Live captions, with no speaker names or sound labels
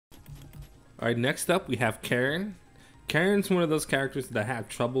Alright, next up we have Karen. Karen's one of those characters that have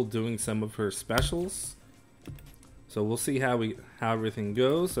trouble doing some of her specials. So we'll see how everything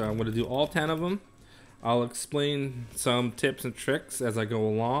goes. So I'm going to do all 10 of them. I'll explain some tips and tricks as I go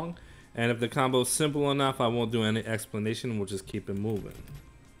along. And if the combo is simple enough, I won't do any explanation. We'll just keep it moving.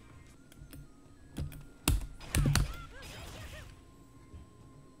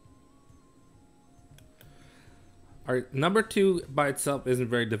 Alright, number 2 by itself isn't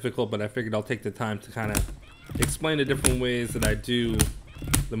very difficult, but I figured I'll take the time to kind of explain the different ways that I do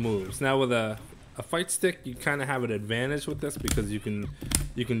the moves. Now with a fight stick, you kind of have an advantage with this because you can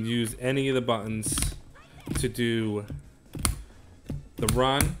use any of the buttons to do the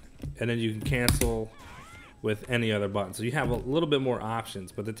run, and then you can cancel with any other button. So you have a little bit more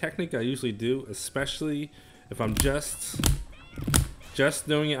options. But the technique I usually do, especially if I'm just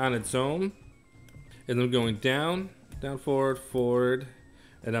doing it on its own, and I'm going down, forward,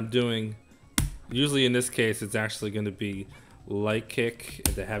 and I'm doing, usually in this case, it's actually going to be light kick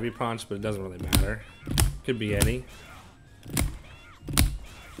and the heavy punch, but it doesn't really matter. Could be any.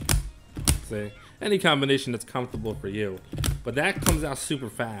 Say, any combination that's comfortable for you. But that comes out super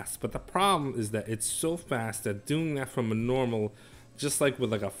fast. But the problem is that it's so fast that doing that from a normal, just like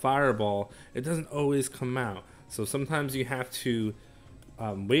with like a fireball, it doesn't always come out. So sometimes you have to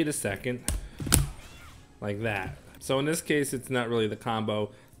wait a second, like that. So in this case, it's not really the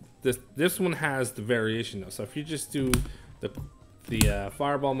combo. This one has the variation though. So if you just do the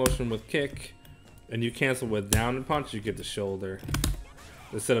fireball motion with kick, and you cancel with down and punch, you get the shoulder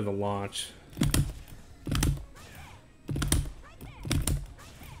instead of the launch.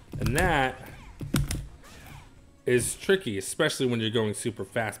 And that is tricky, especially when you're going super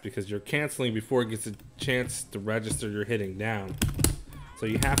fast, because you're canceling before it gets a chance to register you're hitting down. So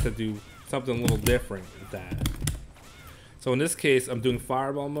you have to do something a little different with that. So in this case, I'm doing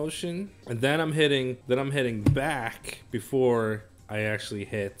fireball motion, and then I'm hitting back before I actually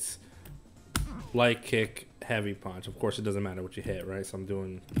hit light kick, heavy punch. Of course, it doesn't matter what you hit, right? So I'm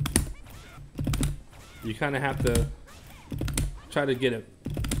doing. You kind of have to try to get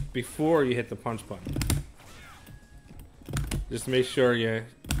it before you hit the punch button. Just make sure you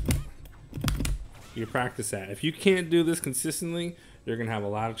practice that. If you can't do this consistently, you're gonna have a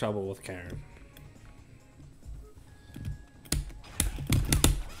lot of trouble with Karen.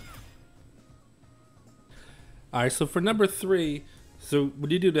 Alright, so for number 3, so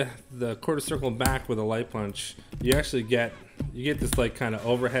when you do the quarter circle back with a light punch, you actually get this like kind of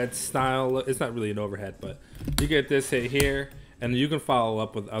overhead style. It's not really an overhead, but you get this hit here, and you can follow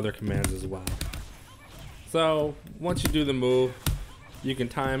up with other commands as well. So once you do the move, you can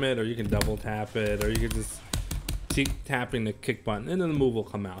time it, or you can double tap it, or you can just keep tapping the kick button, and then the move will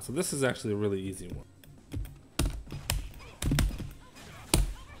come out. So this is actually a really easy one.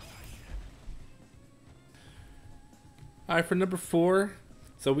 Alright, for number 4,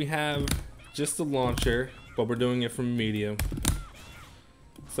 so we have just the launcher, but we're doing it from medium.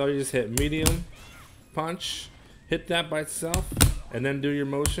 So you just hit medium, punch, hit that by itself, and then do your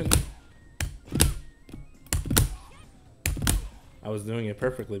motion. I was doing it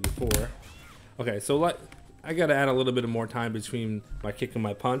perfectly before. Okay, so I gotta add a little bit more time between my kick and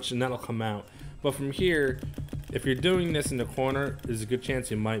my punch, and that'll come out. But from here, if you're doing this in the corner, there's a good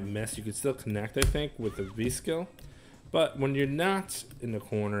chance you might miss. You could still connect, I think, with the V skill. But when you're not in the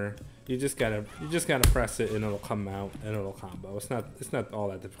corner, you just gotta press it, and it'll come out, and it'll combo. It's not all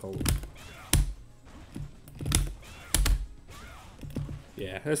that difficult.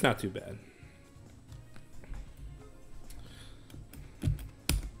 Yeah, it's not too bad.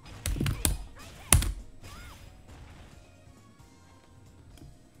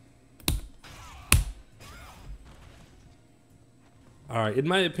 Alright, in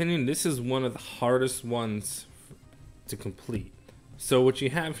my opinion, this is one of the hardest ones to complete. So what you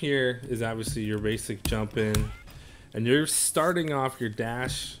have here is obviously your basic jump in, and you're starting off your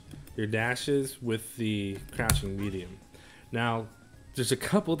dashes with the crouching medium. Now, there's a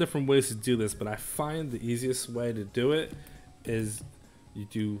couple different ways to do this, but I find the easiest way to do it is you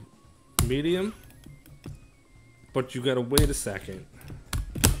do medium, but you gotta wait a second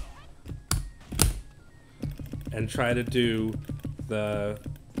and try to do the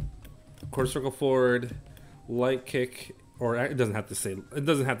quarter circle forward, light kick, or it doesn't have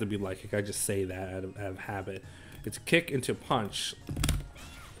to be light kick. I just say that out of habit. It's kick into punch,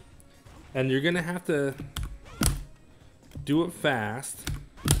 and you're gonna have to do it fast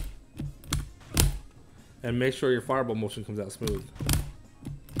and make sure your fireball motion comes out smooth.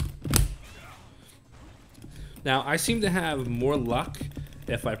 Now I seem to have more luck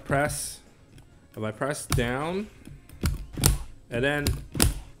if I press down and then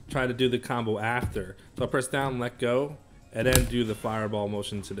try to do the combo after. So I'll press down, let go, and then do the fireball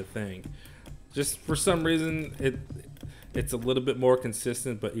motion to the thing. Just for some reason, it's a little bit more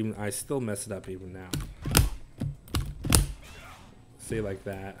consistent, but even I still mess it up even now. See, like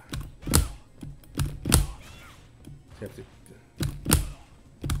that.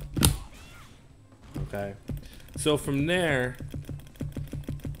 Okay. So from there,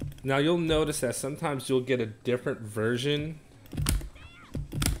 now you'll notice that sometimes you'll get a different version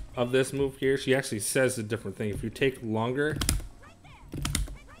of this move here. She actually says a different thing. If you take longer,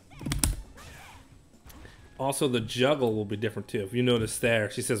 also the juggle will be different too. If you notice there,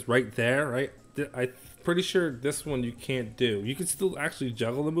 she says right there, right? I'm pretty sure this one you can't do. You can still actually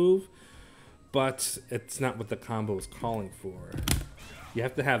juggle the move, but it's not what the combo is calling for. You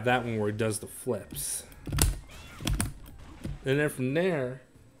have to have that one where it does the flips. And then from there,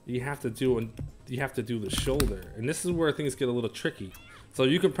 you have to do the shoulder. And this is where things get a little tricky. So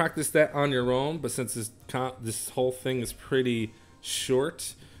you can practice that on your own, but since this whole thing is pretty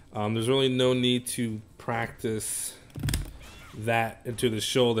short, there's really no need to practice that into the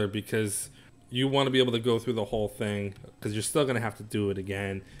shoulder, because you want to be able to go through the whole thing, because you're still going to have to do it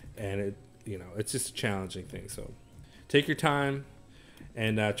again, and it's just a challenging thing. So take your time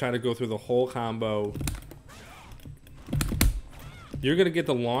and try to go through the whole combo. You're going to get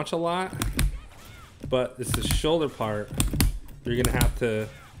the launch a lot, but it's the shoulder part you're going to have to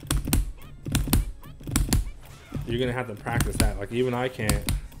practice that. Like, even I can't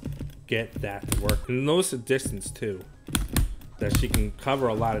get that to work. And notice the distance too, that she can cover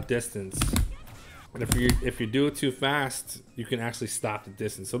a lot of distance. And if you do it too fast, you can actually stop the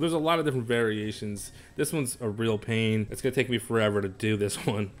distance. So there's a lot of different variations. This one's a real pain. It's gonna take me forever to do this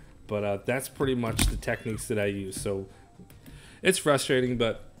one, but that's pretty much the techniques that I use. So it's frustrating,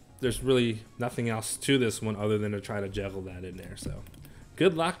 but there's really nothing else to this one other than to try to juggle that in there. So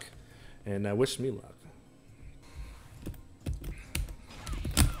good luck, and wish me luck.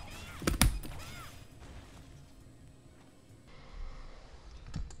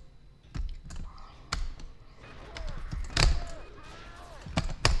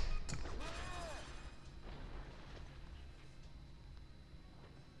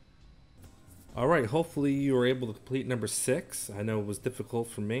 Alright, hopefully you were able to complete number 6. I know it was difficult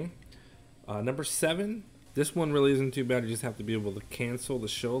for me. Number 7, this one really isn't too bad. You just have to be able to cancel the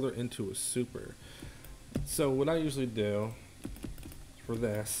shoulder into a super. So what I usually do for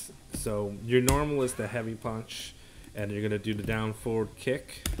this, so your normal is the heavy punch, and you're going to do the down forward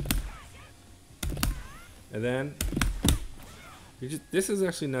kick. And then, this is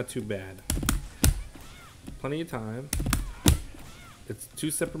actually not too bad. Plenty of time. It's 2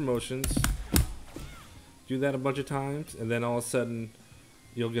 separate motions. Do that a bunch of times, and then all of a sudden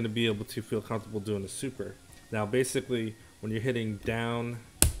you're going to be able to feel comfortable doing a super. Now basically when you're hitting down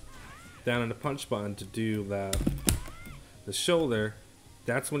on the punch button to do the shoulder,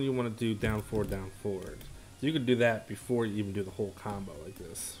 that's when you want to do down forward. So you can do that before you even do the whole combo like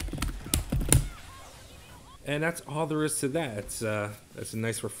this. And that's all there is to that. It's a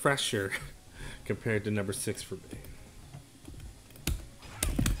nice refresher compared to number 6 for me.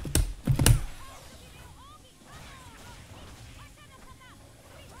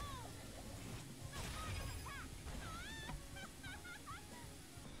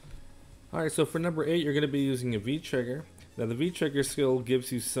 Alright, so for number 8, you're going to be using a V-trigger. Now the V-trigger skill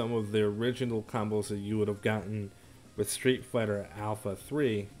gives you some of the original combos that you would have gotten with Street Fighter Alpha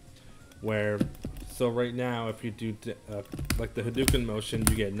 3, where, so right now if you do like the Hadouken motion,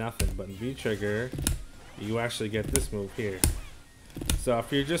 you get nothing, but in V-trigger you actually get this move here. So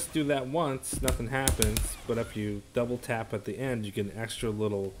if you just do that once, nothing happens, but if you double tap at the end, you get an extra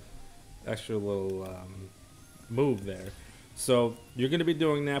little move there. So you're going to be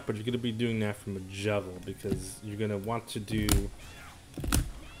doing that, but you're going to be doing that from a juggle, because you're going to want to do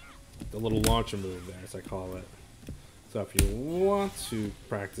the little launcher move there, as I call it. So if you want to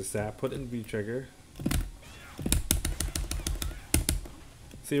practice that, put in V-trigger.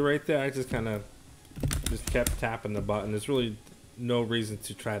 See right there, I just kept tapping the button. There's really no reason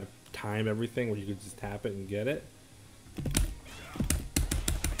to try to time everything where you could just tap it and get it.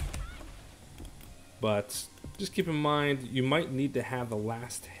 But just keep in mind, you might need to have the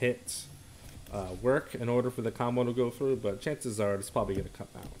last hit work in order for the combo to go through, but chances are it's probably going to come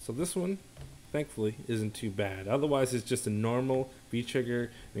out. So this one, thankfully, isn't too bad. Otherwise, it's just a normal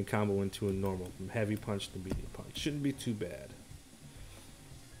V-trigger and combo into a normal, from heavy punch to medium punch. Shouldn't be too bad.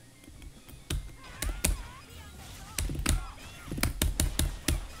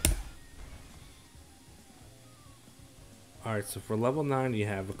 Alright, so for level 9, you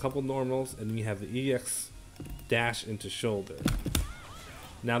have a couple normals, and then you have the EX dash into shoulder.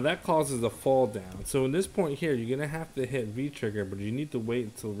 Now that causes a fall down. So in this point here, you're gonna have to hit V trigger, but you need to wait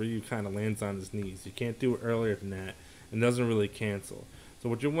until Ryu kind of lands on his knees. You can't do it earlier than that. It doesn't really cancel. So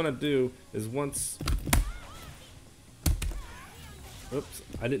what you want to do is once... Oops,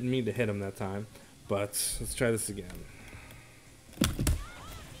 I didn't mean to hit him that time, but let's try this again.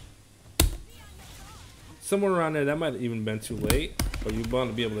 Somewhere around there, that might have even been too late, but you want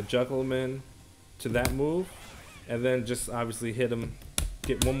to be able to juggle him in to that move, and then just obviously hit him,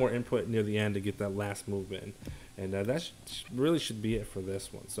 get one more input near the end to get that last move in. And that really should be it for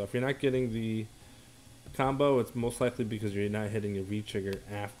this one. So if you're not getting the combo, it's most likely because you're not hitting your V trigger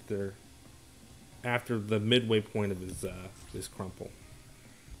after the midway point of his crumple.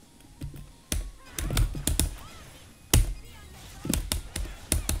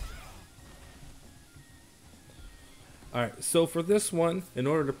 Alright, so for this one, in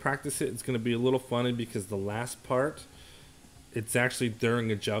order to practice it, it's going to be a little funny because the last part, it's actually during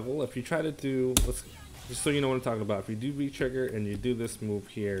a juggle. If you try to do, just so you know what I'm talking about, if you do V-trigger and you do this move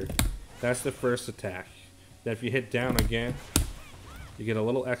here, that's the first attack. Then if you hit down again, you get a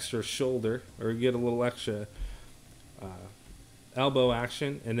little extra shoulder, or you get a little extra elbow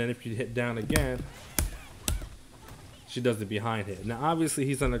action, and then if you hit down again, she does the behind hit. Now obviously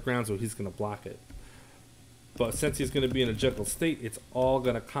he's on the ground, so he's going to block it. But since he's going to be in a juggle state, it's all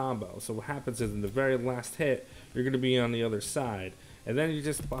going to combo. So what happens is in the very last hit, you're going to be on the other side. And then you're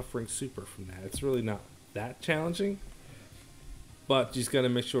just buffering super from that. It's really not that challenging. But you just got to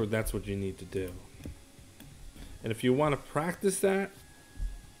make sure that's what you need to do. And if you want to practice that,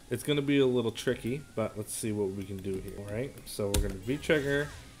 it's going to be a little tricky. But let's see what we can do here. All right, so we're going to V-trigger.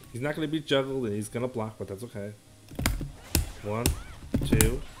 He's not going to be juggled and he's going to block, but that's okay. 1,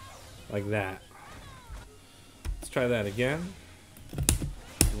 2, like that. Let's try that again.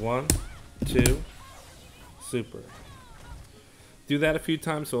 1, 2, super. Do that a few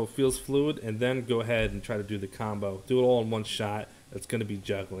times so it feels fluid, and then go ahead and try to do the combo. Do it all in one shot. It's going to be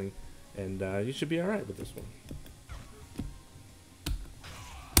juggling, and you should be alright with this one.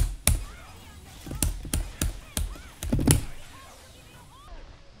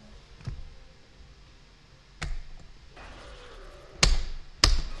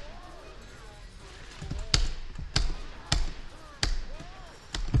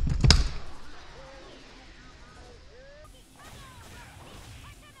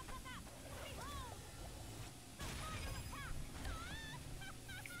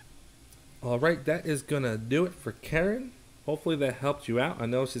 Alright, that is gonna do it for Karen. Hopefully that helped you out. I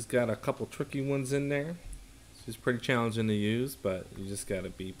know she's got a couple tricky ones in there. She's pretty challenging to use, but you just gotta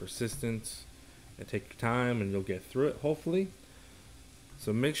be persistent and take your time and you'll get through it, hopefully.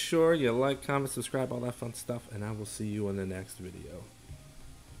 So make sure you like, comment, subscribe, all that fun stuff, and I will see you in the next video.